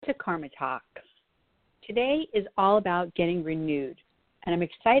to Karma Talk. Today is all about getting renewed, and I'm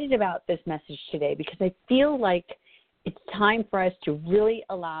excited about this message today because I feel like it's time for us to really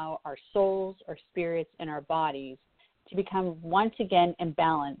allow our souls, our spirits, and our bodies to become once again in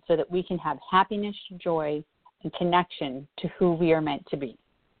balance so that we can have happiness, joy, and connection to who we are meant to be.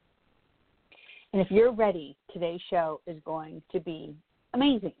 And if you're ready, today's show is going to be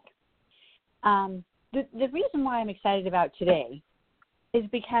amazing. The reason why I'm excited about today is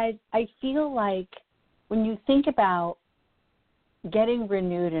because I feel like when you think about getting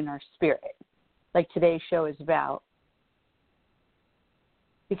renewed in our spirit, like today's show is about,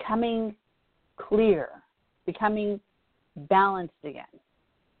 becoming clear, becoming balanced again,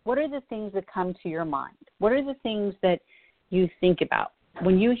 what are the things that come to your mind? What are the things that you think about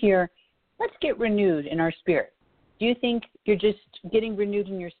when you hear, let's get renewed in our spirit? Do you think you're just getting renewed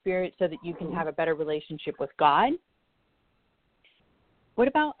in your spirit so that you can have a better relationship with God? What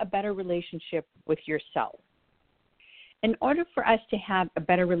about a better relationship with yourself? In order for us to have a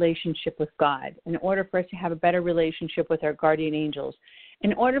better relationship with God, in order for us to have a better relationship with our guardian angels,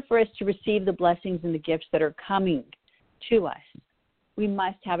 in order for us to receive the blessings and the gifts that are coming to us, we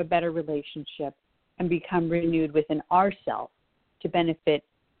must have a better relationship and become renewed within ourselves to benefit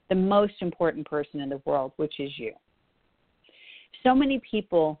the most important person in the world, which is you. So many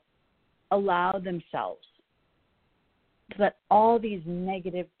people allow themselves to let all these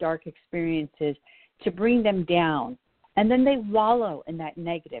negative, dark experiences to bring them down, and then they wallow in that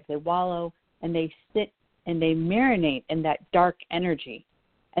negative. They wallow and they sit and they marinate in that dark energy.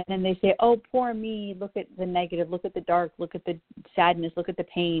 And then they say, oh, poor me, look at the negative, look at the dark, look at the sadness, look at the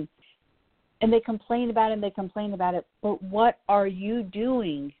pain. And they complain about it, But what are you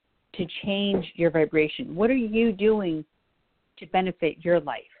doing to change your vibration? What are you doing to benefit your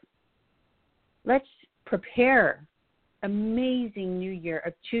life? Let's prepare amazing new year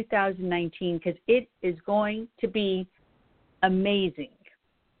of 2019 because it is going to be amazing.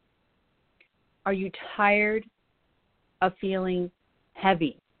 Are you tired of feeling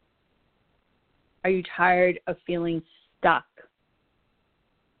heavy? Are you tired of feeling stuck?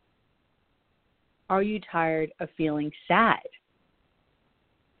 Are you tired of feeling sad?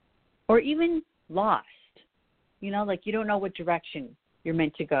 Or even lost? Like you don't know what direction you're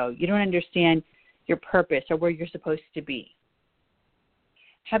meant to go. You don't understand your purpose or where you're supposed to be.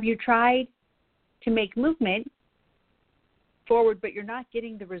 Have you tried to make movement forward, but you're not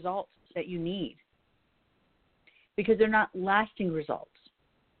getting the results that you need? Because they're not lasting results.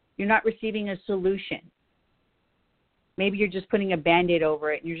 You're not receiving a solution. Maybe you're just putting a Band-Aid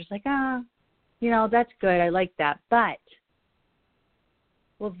over it and you're just like, that's good. I like that. But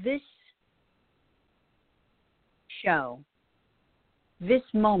will this show, this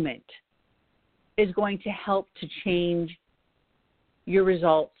moment is going to help to change your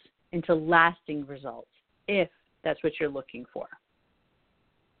results into lasting results if that's what you're looking for.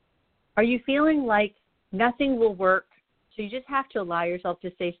 Are you feeling like nothing will work, so you just have to allow yourself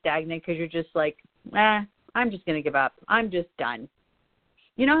to stay stagnant because you're just like, I'm just going to give up. I'm just done.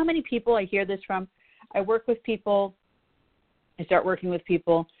 You know how many people I hear this from? I work with people, I start working with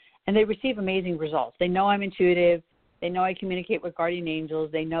people, and they receive amazing results. They know I'm intuitive. They know I communicate with guardian angels.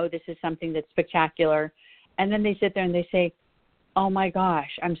 They know this is something that's spectacular. And then they sit there and they say, oh my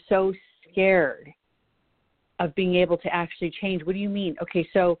gosh, I'm so scared of being able to actually change. What do you mean? Okay,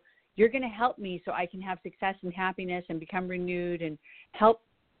 so you're going to help me so I can have success and happiness and become renewed and help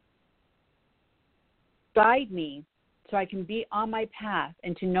guide me so I can be on my path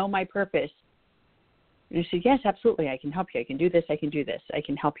and to know my purpose. And I said, yes, absolutely. I can help you. I can do this. I can do this. I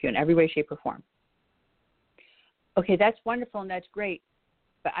can help you in every way, shape, or form. Okay, that's wonderful and that's great,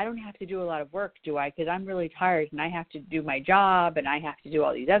 but I don't have to do a lot of work, do I? Because I'm really tired and I have to do my job and I have to do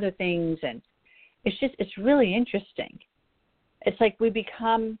all these other things. And it's really interesting. It's like we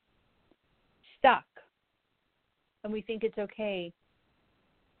become stuck and we think it's okay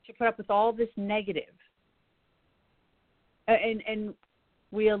to put up with all this negative. And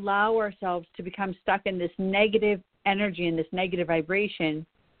we allow ourselves to become stuck in this negative energy and this negative vibration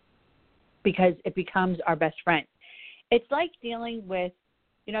because it becomes our best friend. It's like dealing with,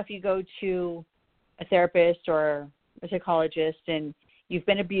 if you go to a therapist or a psychologist and you've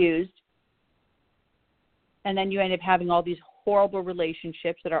been abused, and then you end up having all these horrible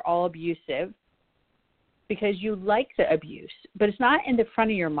relationships that are all abusive because you like the abuse, but it's not in the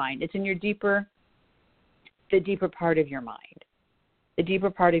front of your mind. It's in the deeper part of your mind, the deeper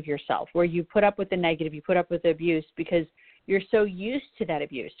part of yourself, where you put up with the negative, you put up with the abuse because you're so used to that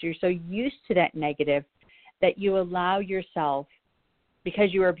abuse. You're so used to that negative that you allow yourself,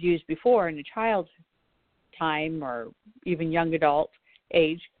 because you were abused before in a child time or even young adult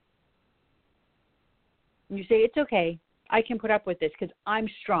age, You say, it's okay. I can put up with this because I'm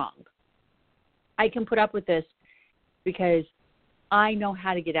strong. I can put up with this because I know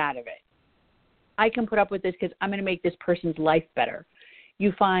how to get out of it. I can put up with this because I'm going to make this person's life better.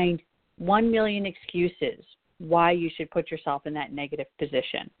 You find 1 million excuses why you should put yourself in that negative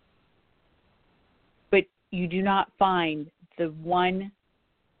position. But you do not find the one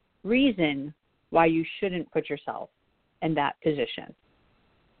reason why you shouldn't put yourself in that position.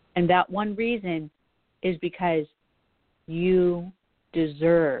 And that one reason is because you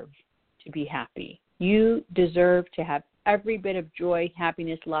deserve to be happy. You deserve to have every bit of joy,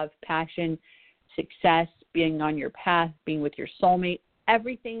 happiness, love, passion, success, being on your path, being with your soulmate.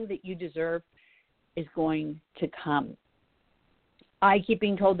 Everything that you deserve is going to come. I keep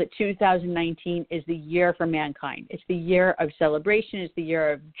being told that 2019 is the year for mankind. It's the year of celebration. It's the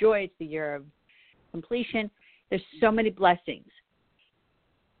year of joy. It's the year of completion. There's so many blessings.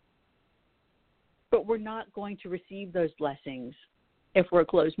 But we're not going to receive those blessings if we're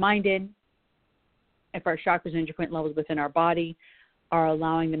closed-minded, if our chakras and energy point levels within our body are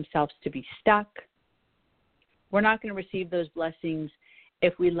allowing themselves to be stuck. We're not going to receive those blessings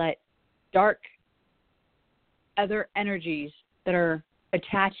if we let dark other energies that are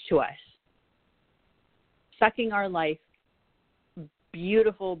attached to us, sucking our life,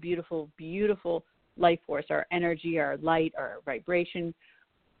 beautiful, beautiful, beautiful life force, our energy, our light, our vibration,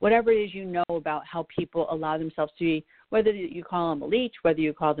 whatever it is you know about how people allow themselves to be, whether you call them a leech, whether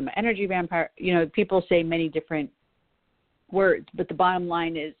you call them an energy vampire, people say many different words, but the bottom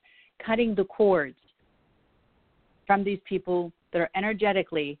line is cutting the cords from these people that are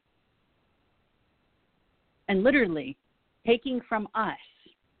energetically and literally taking from us,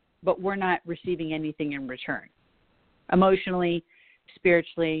 but we're not receiving anything in return. Emotionally,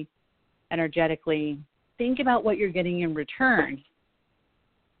 spiritually, energetically, think about what you're getting in return.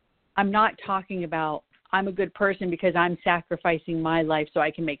 I'm not talking about I'm a good person because I'm sacrificing my life so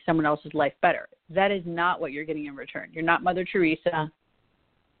I can make someone else's life better. That is not what you're getting in return. You're not Mother Teresa.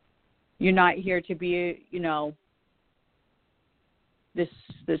 You're not here to be,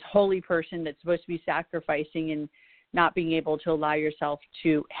 this holy person that's supposed to be sacrificing and not being able to allow yourself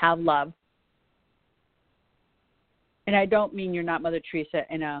to have love. And I don't mean you're not Mother Teresa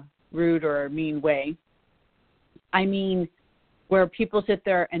in a rude or a mean way. I mean where people sit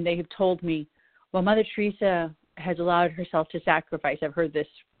there and they have told me, well, Mother Teresa has allowed herself to sacrifice. I've heard this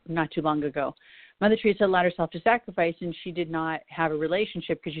not too long ago. Mother Teresa allowed herself to sacrifice, and she did not have a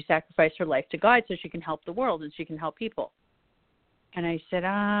relationship because she sacrificed her life to God so she can help the world and she can help people. And I said,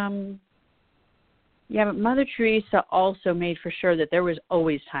 yeah, but Mother Teresa also made for sure that there was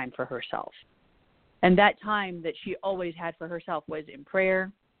always time for herself. And that time that she always had for herself was in prayer,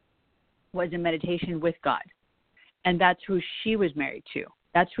 was in meditation with God. And that's who she was married to.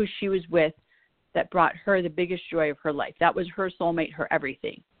 That's who she was with that brought her the biggest joy of her life. That was her soulmate, her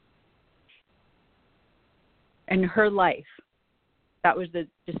everything. And her life, that was the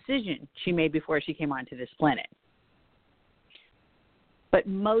decision she made before she came onto this planet. But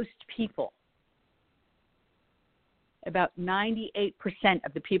most people, about 98%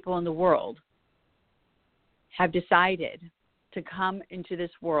 of the people in the world, have decided to come into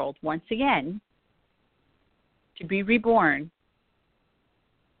this world once again to be reborn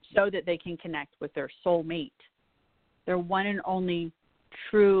so that they can connect with their soulmate, their one and only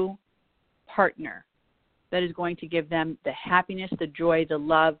true partner that is going to give them the happiness, the joy, the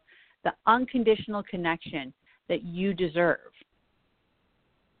love, the unconditional connection that you deserve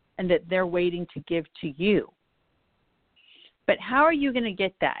and that they're waiting to give to you. But how are you going to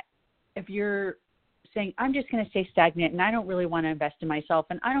get that if you're saying, I'm just going to stay stagnant and I don't really want to invest in myself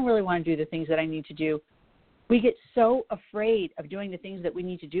and I don't really want to do the things that I need to do? We get so afraid of doing the things that we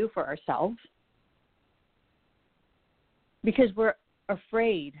need to do for ourselves because we're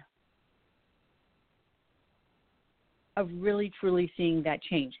afraid of really, truly seeing that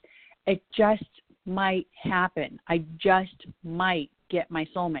change. It just might happen. I just might get my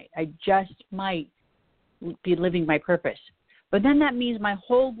soulmate. I just might be living my purpose. But then that means my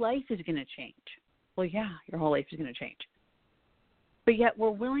whole life is going to change. Well, yeah, your whole life is going to change. But yet we're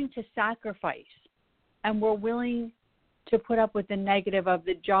willing to sacrifice and we're willing to put up with the negative of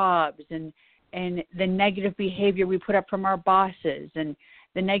the jobs and the negative behavior we put up from our bosses and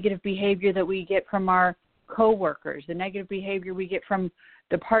the negative behavior that we get from our coworkers, the negative behavior we get from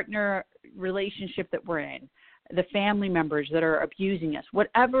the partner relationship that we're in, the family members that are abusing us,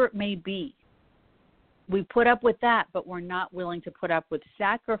 whatever it may be. We put up with that, but we're not willing to put up with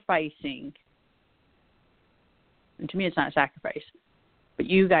sacrificing. And to me, it's not a sacrifice. But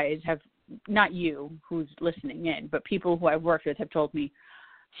you guys have, not you who's listening in, but people who I've worked with have told me,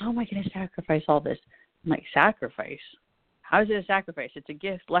 how am I going to sacrifice all this? I'm like, sacrifice? How is it a sacrifice? It's a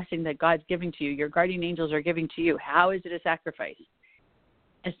gift, blessing that God's giving to you. Your guardian angels are giving to you. How is it a sacrifice?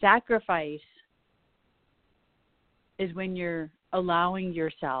 A sacrifice is when you're allowing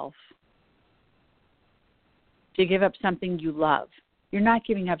yourself to give up something you love. You're not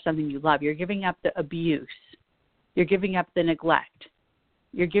giving up something you love. You're giving up the abuse. You're giving up the neglect.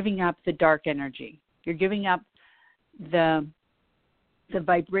 You're giving up the dark energy. You're giving up the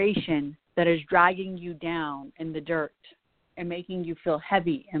vibration that is dragging you down in the dirt and making you feel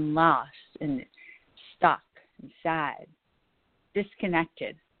heavy and lost and stuck and sad,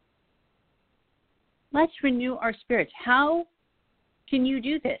 disconnected. Let's renew our spirits. How can you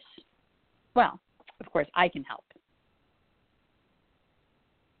do this? Well, of course, I can help.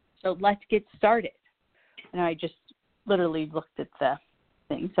 So let's get started. And I just literally looked at the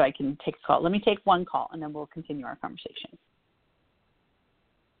thing so I can take a call. Let me take one call, and then we'll continue our conversation.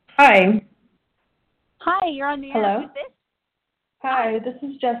 Hi. Hi, you're on the air. Hello. Who's this? Hi, this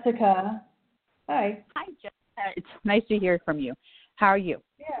is Jessica. Hi. Hi, Jessica. It's nice to hear from you. How are you?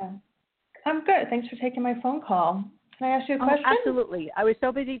 Yeah. I'm good. Thanks for taking my phone call. Can I ask you a question? Absolutely. I was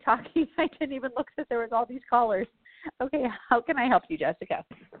so busy talking, I didn't even look that there was all these callers. Okay, how can I help you, Jessica?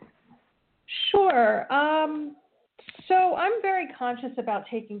 Sure. So I'm very conscious about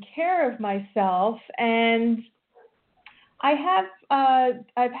taking care of myself, and I've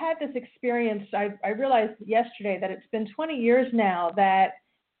had this experience. I realized yesterday that it's been 20 years now that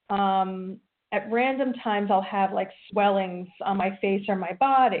at random times I'll have like swellings on my face or my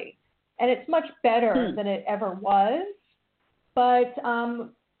body, and it's much better than it ever was. But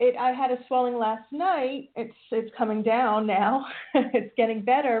I had a swelling last night. It's coming down now. It's getting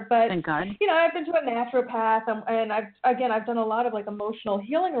better. But thank God. You know, I've been to a naturopath, and I've done a lot of like emotional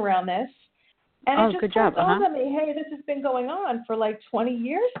healing around this. And it just dawned on me, hey, this has been going on for like 20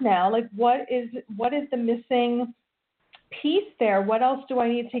 years now. Like, what is the missing piece there? What else do I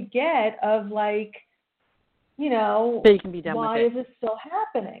need to get of like, you know, so you can be done why with is this still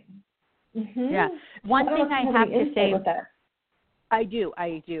happening? Mm-hmm. Yeah. One thing I have to say. With that. I do.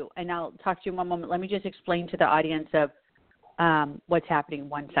 And I'll talk to you in one moment. Let me just explain to the audience of what's happening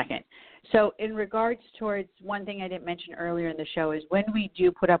 1 second. So in regards towards one thing I didn't mention earlier in the show is when we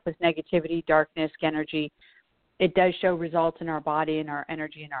do put up with negativity, darkness, energy, it does show results in our body and our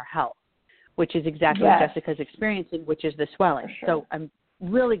energy and our health, which is exactly what Jessica's experiencing, which is the swelling. Sure. So I'm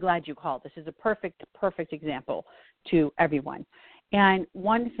really glad you called. This is a perfect example to everyone. And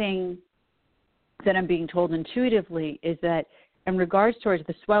one thing that I'm being told intuitively is that in regards towards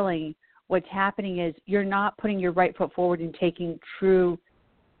the swelling, what's happening is you're not putting your right foot forward and taking true,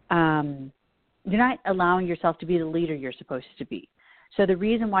 you're not allowing yourself to be the leader you're supposed to be. So the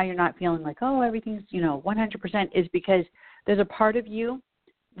reason why you're not feeling like, oh, everything's, 100% is because there's a part of you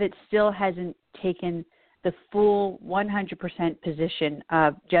that still hasn't taken the full 100% position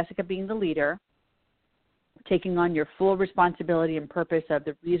of Jessica being the leader, taking on your full responsibility and purpose of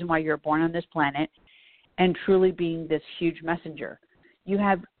the reason why you're born on this planet, and truly being this huge messenger. You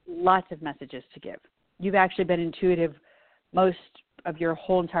have lots of messages to give. You've actually been intuitive most of your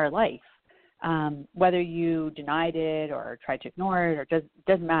whole entire life. Whether you denied it or tried to ignore it, or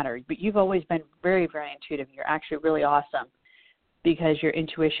doesn't matter. But you've always been very, very intuitive. You're actually really awesome because your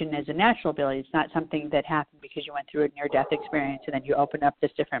intuition is a natural ability. It's not something that happened because you went through a near-death experience and then you open up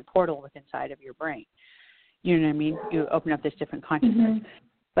this different portal within inside of your brain. You know what I mean? You open up this different consciousness. Mm-hmm.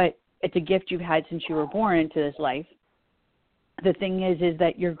 But it's a gift you've had since you were born into this life. The thing is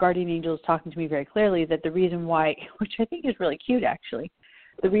that your guardian angel is talking to me very clearly that the reason why, which I think is really cute actually,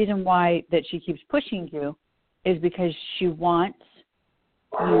 the reason why that she keeps pushing you is because she wants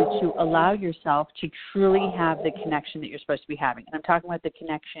you to allow yourself to truly have the connection that you're supposed to be having. And I'm talking about the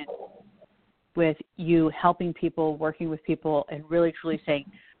connection with you helping people, working with people, and really truly saying,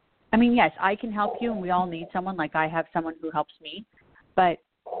 I mean, yes, I can help you, and we all need someone. Like I have someone who helps me, but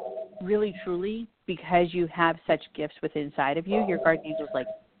really, truly, because you have such gifts within inside of you, your guardian angel is like,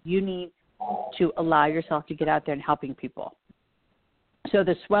 you need to allow yourself to get out there and helping people. So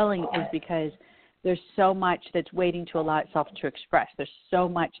the swelling is because there's so much that's waiting to allow itself to express. There's so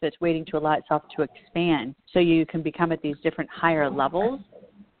much that's waiting to allow itself to expand so you can become at these different higher levels.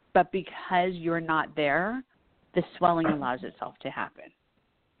 But because you're not there, the swelling allows itself to happen.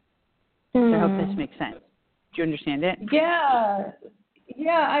 So I hope this makes sense. Do you understand it? Yeah.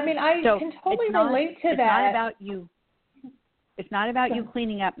 Yeah, I mean, I can totally relate to that. It's not about you. It's not about you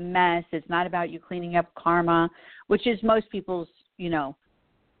cleaning up mess. It's not about you cleaning up karma, which is most people's,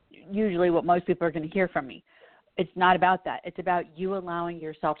 usually what most people are going to hear from me. It's not about that. It's about you allowing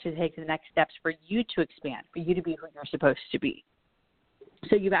yourself to take the next steps for you to expand, for you to be who you're supposed to be.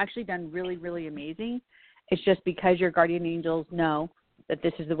 So you've actually done really, really amazing. It's just because your guardian angels know that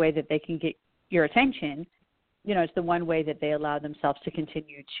this is the way that they can get your attention, you know, it's the one way that they allow themselves to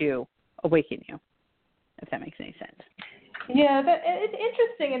continue to awaken you, if that makes any sense. Yeah, it's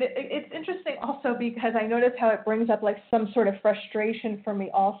interesting, and it's interesting also because I notice how it brings up like some sort of frustration for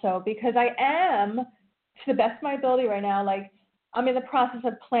me also, because I am, to the best of my ability right now, like I'm in the process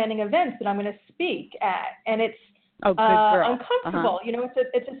of planning events that I'm going to speak at, and it's uncomfortable. You know,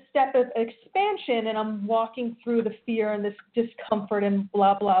 it's a step of expansion, and I'm walking through the fear and this discomfort and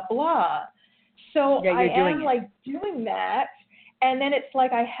blah blah blah. So I am like doing that. And then it's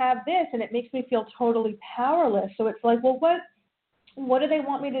like I have this, and it makes me feel totally powerless. So it's like, well, what do they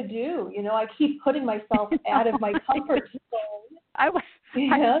want me to do? You know, I keep putting myself out of my comfort zone. I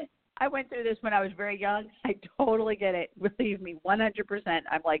went through this when I was very young. I totally get it. Believe me, 100%.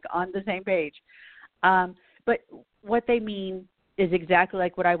 I'm like on the same page. But what they mean is exactly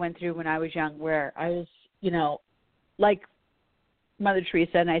like what I went through when I was young, where I was, you know, like Mother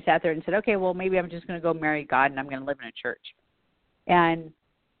Teresa, and I sat there and said, okay, well, maybe I'm just going to go marry God and I'm going to live in a church. And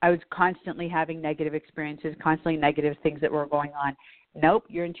I was constantly having negative experiences, constantly negative things that were going on. Nope,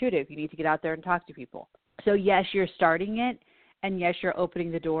 you're intuitive. You need to get out there and talk to people. So, yes, you're starting it, and yes, you're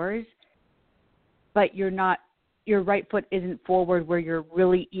opening the doors, but you're not, your right foot isn't forward where you're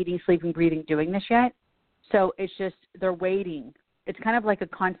really eating, sleeping, breathing, doing this yet. So it's just they're waiting. It's kind of like a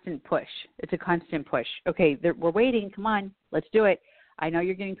constant push. It's a constant push. Okay, we're waiting. Come on, let's do it. I know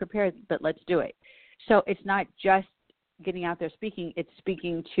you're getting prepared, but let's do it. So it's not just getting out there speaking, it's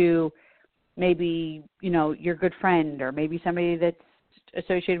speaking to maybe, you know, your good friend, or maybe somebody that's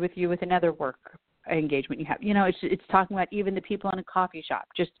associated with you with another work engagement you have. You know, it's talking about even the people in a coffee shop,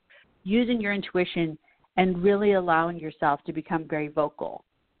 just using your intuition and really allowing yourself to become very vocal.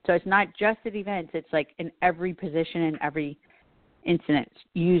 So it's not just at events, it's like in every position, in every incident,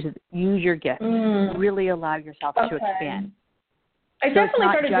 use your gift. Really allow yourself to expand. I definitely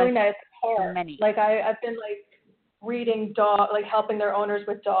started doing that at the park. Like I've been like reading like helping their owners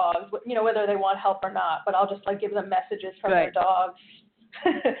with dogs, you know, whether they want help or not, but I'll just like give them messages from their dogs.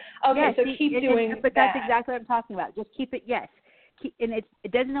 Keep doing that. But that's exactly what I'm talking about. Just keep it, and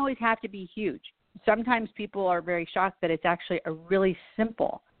it doesn't always have to be huge. Sometimes people are very shocked that it's actually a really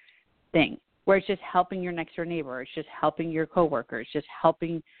simple thing, where it's just helping your next door neighbor, it's just helping your coworker, it's just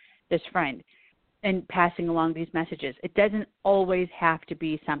helping this friend and passing along these messages. It doesn't always have to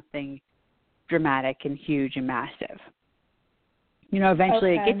be something dramatic and huge and massive. You know,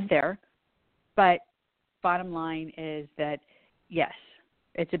 eventually it gets there, but bottom line is that, yes,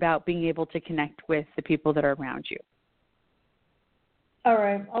 it's about being able to connect with the people that are around you. All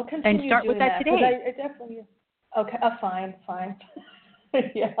right, I'll continue and start doing with that today. I definitely. Okay, fine.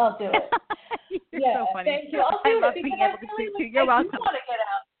 Yeah, I'll do it. You're so funny. Thank you. I'll do it because I You're welcome. do want to get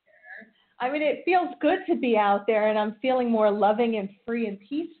out there. I mean, it feels good to be out there, and I'm feeling more loving and free and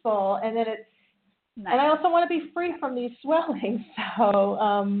peaceful. And then it's, nice. And I also want to be free from these swellings.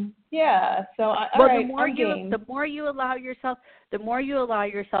 So, yeah. So, the more you allow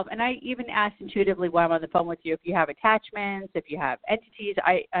yourself, and I even asked intuitively while I'm on the phone with you, if you have attachments, if you have entities.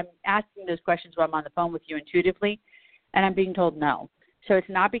 I'm asking those questions while I'm on the phone with you intuitively, and I'm being told no. So it's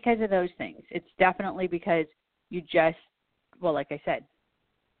not because of those things. It's definitely because you just, well, like I said,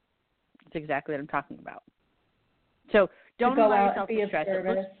 it's exactly what I'm talking about. So don't allow yourself to stress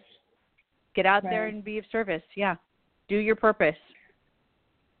it. Get out there and be of service. Yeah. Do your purpose.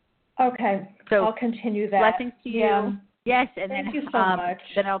 Okay. So I'll continue that. Blessings to you. Yeah. Yes. And Thank you so much.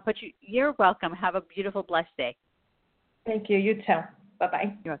 Then I'll put you, you're welcome. Have a beautiful, blessed day. Thank you. You too.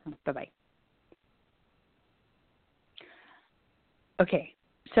 Bye-bye. You're welcome. Bye-bye. Okay,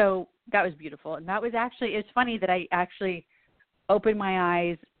 so that was beautiful. And that was actually, it's funny that I actually opened my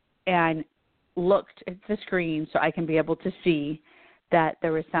eyes and looked at the screen so I can be able to see that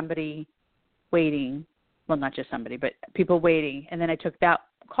there was somebody waiting. Well, not just somebody, but people waiting. And then I took that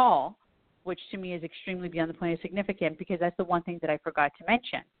call, which to me is extremely beyond the point of significant, because that's the one thing that I forgot to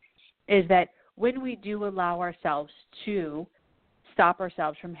mention, is that when we do allow ourselves to stop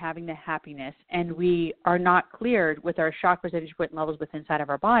ourselves from having the happiness, and we are not cleared with our chakras, energy point levels within inside of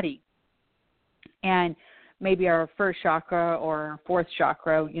our body, and maybe our first chakra or fourth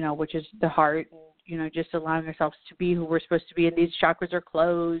chakra, you know, which is the heart, you know, just allowing ourselves to be who we're supposed to be, and these chakras are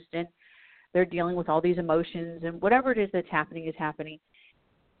closed and they're dealing with all these emotions, and whatever it is that's happening is happening.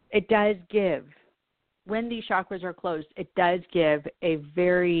 It does give, when these chakras are closed, it does give a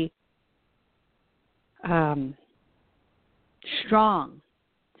very strong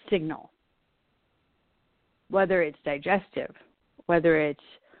signal, whether it's digestive, whether it's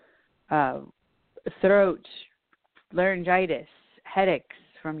throat, laryngitis, headaches,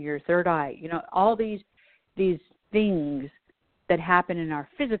 from your third eye, all these things that happen in our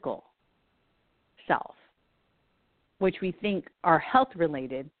physical self, which we think are health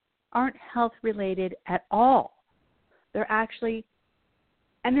related, aren't health related at all. They're actually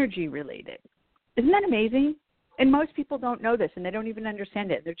energy related. Isn't that amazing? And most people don't know this, and they don't even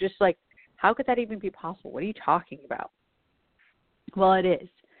understand it. They're just like, how could that even be possible? What are you talking about? Well, it is.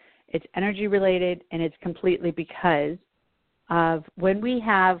 It's energy related, and it's completely because of when we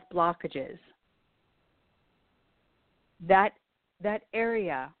have blockages, that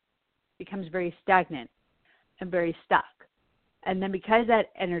area becomes very stagnant and very stuck. And then because that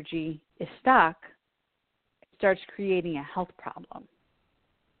energy is stuck, it starts creating a health problem.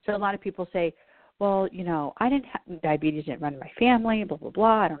 So a lot of people say, well, I didn't have diabetes, didn't run in my family, blah, blah,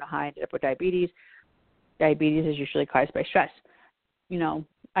 blah. I don't know how I ended up with diabetes. Diabetes is usually caused by stress.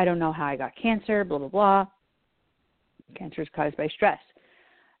 I don't know how I got cancer, blah, blah, blah. Cancer is caused by stress.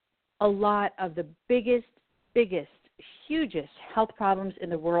 A lot of the biggest, hugest health problems in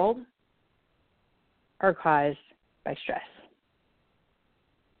the world are caused by stress.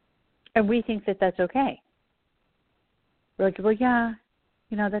 And we think that that's okay. We're like, well, yeah,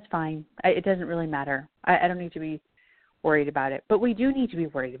 that's fine. It doesn't really matter. I don't need to be worried about it. But we do need to be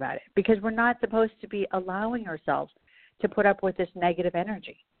worried about it because we're not supposed to be allowing ourselves to put up with this negative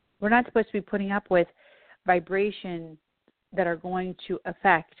energy. We're not supposed to be putting up with vibrations that are going to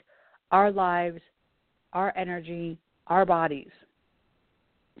affect our lives, our energy, our bodies,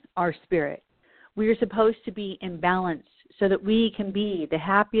 our spirit. We are supposed to be in balance so that we can be the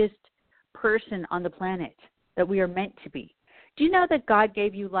happiest person on the planet that we are meant to be. Do you know that God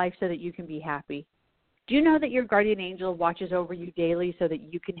gave you life so that you can be happy? Do you know that your guardian angel watches over you daily so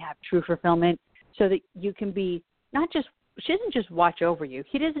that you can have true fulfillment, so that you can be she doesn't just watch over you.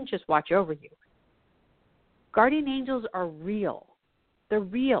 He doesn't just watch over you. Guardian angels are real. They're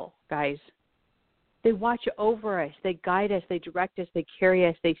real, guys. They watch over us. They guide us. They direct us. They carry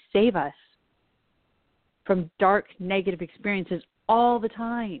us. They save us from dark, negative experiences all the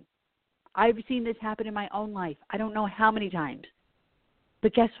time. I've seen this happen in my own life. I don't know how many times.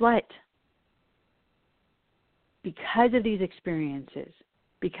 But guess what? Because of these experiences,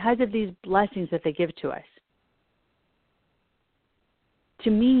 because of these blessings that they give to us, to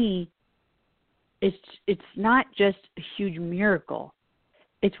me, it's not just a huge miracle.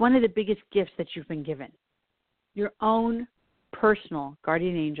 It's one of the biggest gifts that you've been given. Your own personal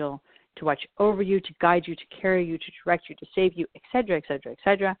guardian angel to watch over you, to guide you, to carry you, to direct you, to save you, etc., etc.,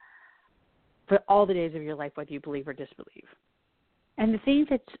 etc., for all the days of your life, whether you believe or disbelieve. And the thing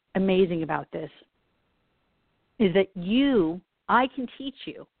that's amazing about this is that I can teach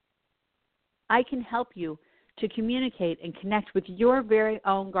you, I can help you to communicate and connect with your very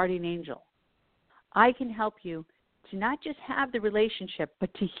own guardian angel. I can help you to not just have the relationship,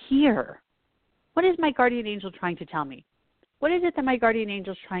 but to hear, what is my guardian angel trying to tell me? What is it that my guardian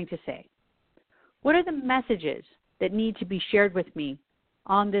angel is trying to say? What are the messages that need to be shared with me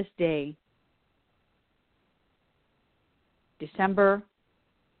on this day, December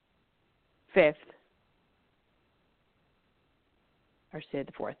 5th, or say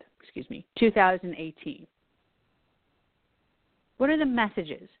the 4th, 2018. What are the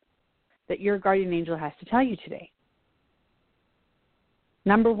messages that your guardian angel has to tell you today?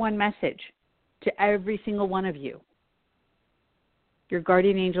 Number one message to every single one of you. Your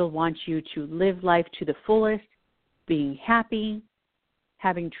guardian angel wants you to live life to the fullest, being happy,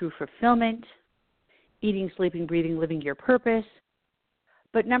 having true fulfillment, eating, sleeping, breathing, living your purpose.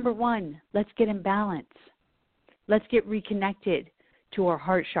 But number one, let's get in balance. Let's get reconnected to our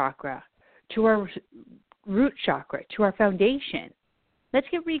heart chakra, to our root chakra, to our foundation. Let's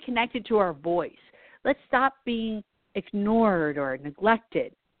get reconnected to our voice. Let's stop being ignored or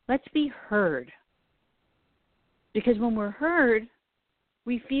neglected. Let's be heard. Because when we're heard,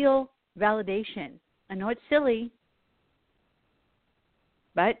 we feel validation. I know it's silly,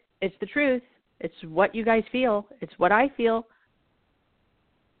 but it's the truth. It's what you guys feel. It's what I feel.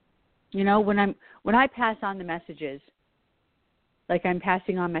 When I pass on the messages, like I'm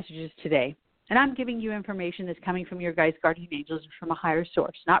passing on messages today, and I'm giving you information that's coming from your guys' guardian angels from a higher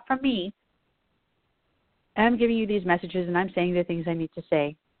source, not from me. And I'm giving you these messages and I'm saying the things I need to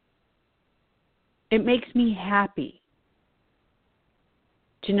say. It makes me happy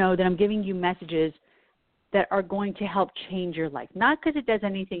to know that I'm giving you messages that are going to help change your life. Not because it does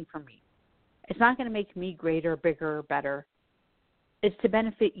anything for me. It's not going to make me greater, bigger, or better. It's to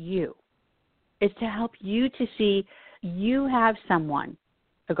benefit you. It's to help you to see you have someone,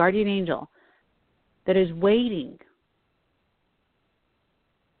 a guardian angel, that is waiting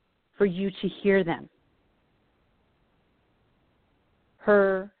for you to hear them.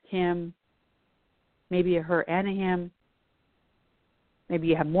 her, him, maybe a her and a him. Maybe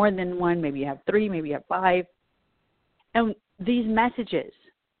you have more than one, maybe you have 3, maybe you have 5. And these messages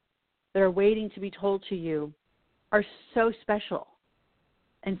that are waiting to be told to you are so special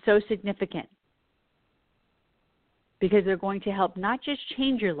and so significant because they're going to help not just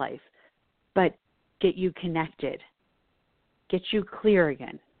change your life, but get you connected, get you clear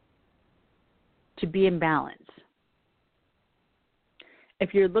again, to be in balance.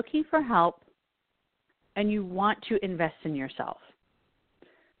 If you're looking for help and you want to invest in yourself,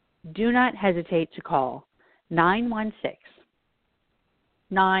 do not hesitate to call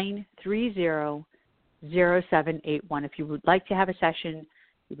 916-930-0781. If you would like to have a session,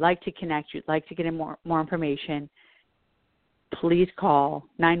 you'd like to connect, you'd like to get more information, please call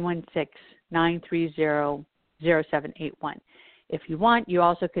 916-930-0781. If you want, you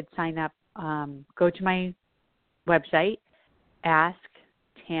also could sign up, go to my website, Ask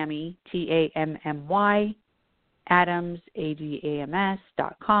Tammy, Tammy, Adams,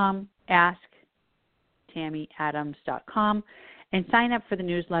 ADAMS.com, AskTammyAdams.com, and sign up for the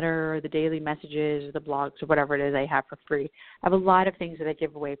newsletter or the daily messages or the blogs or whatever it is I have for free. I have a lot of things that I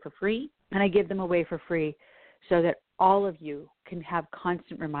give away for free, and I give them away for free so that all of you can have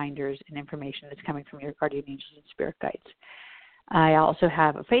constant reminders and information that's coming from your guardian angels and spirit guides. I also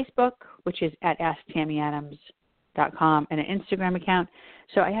have a Facebook, which is at AskTammyAdams.com, and an Instagram account.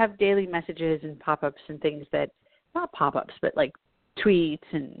 So I have daily messages and pop-ups and things that, not pop-ups, but like tweets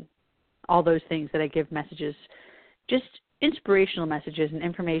and all those things that I give messages, just inspirational messages and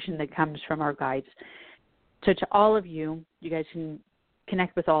information that comes from our guides. So to all of you, you guys can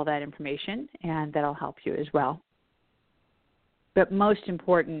connect with all that information, and that'll help you as well. But most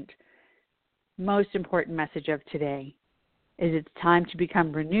important message of today is it's time to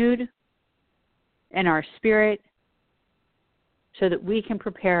become renewed in our spirit so that we can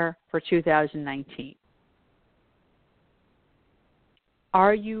prepare for 2019.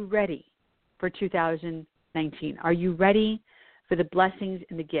 Are you ready for 2019? Are you ready for the blessings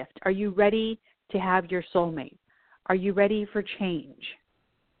and the gift? Are you ready to have your soulmate? Are you ready for change?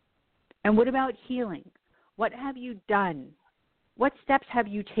 And what about healing? What have you done? What steps have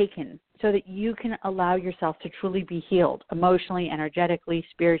you taken so that you can allow yourself to truly be healed emotionally, energetically,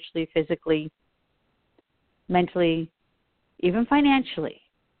 spiritually, physically, mentally, even financially?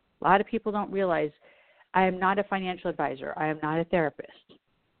 A lot of people don't realize I am not a financial advisor. I am not a therapist.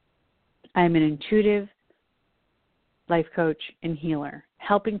 I am an intuitive life coach and healer,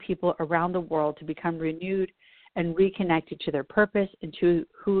 helping people around the world to become renewed and reconnected to their purpose and to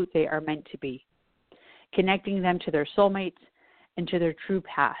who they are meant to be, connecting them to their soulmates and to their true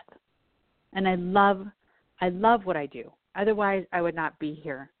path. And I love what I do. Otherwise, I would not be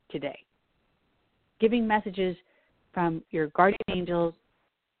here today, giving messages from your guardian angels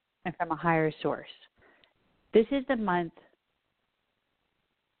and from a higher source. This is the month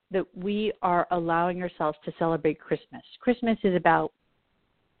that we are allowing ourselves to celebrate Christmas. Christmas is about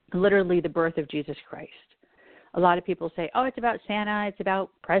literally the birth of Jesus Christ. A lot of people say, oh, it's about Santa, it's about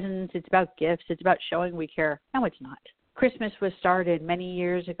presents, it's about gifts, it's about showing we care. No, it's not. Christmas was started many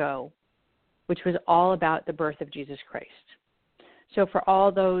years ago, which was all about the birth of Jesus Christ. So for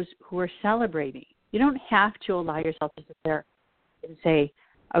all those who are celebrating, you don't have to allow yourself to sit there and say,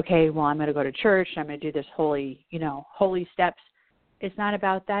 okay, well, I'm going to go to church, I'm going to do this holy steps. It's not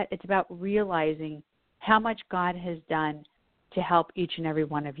about that. It's about realizing how much God has done to help each and every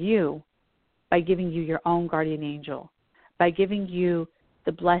one of you by giving you your own guardian angel, by giving you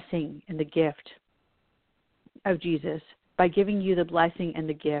the blessing and the gift of Jesus, by giving you the blessing and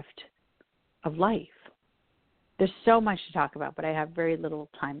the gift of life. There's so much to talk about, but I have very little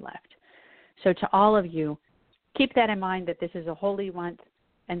time left. So to all of you, keep that in mind that this is a holy month,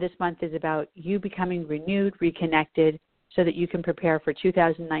 and this month is about you becoming renewed, reconnected, so that you can prepare for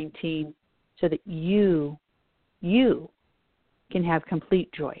 2019, so that you can have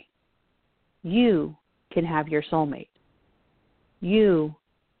complete joy. You can have your soulmate. You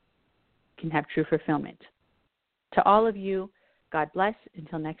can have true fulfillment. To all of you, God bless.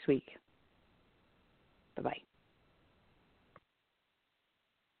 Until next week. Bye-bye.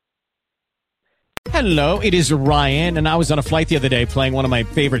 Hello, it is Ryan, and I was on a flight the other day playing one of my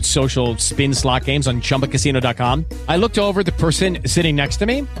favorite social spin slot games on ChumbaCasino.com. I looked over at the person sitting next to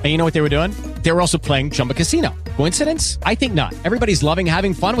me, and you know what they were doing? They were also playing Chumba Casino. Coincidence? I think not. Everybody's loving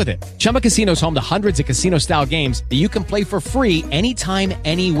having fun with it. Chumba Casino is home to hundreds of casino-style games that you can play for free anytime,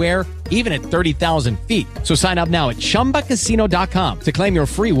 anywhere, even at 30,000 feet. So sign up now at ChumbaCasino.com to claim your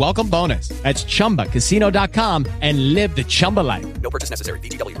free welcome bonus. That's ChumbaCasino.com and live the Chumba life. No purchase necessary.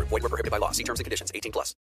 VGW. Void where prohibited by law. See terms and conditions. 18+.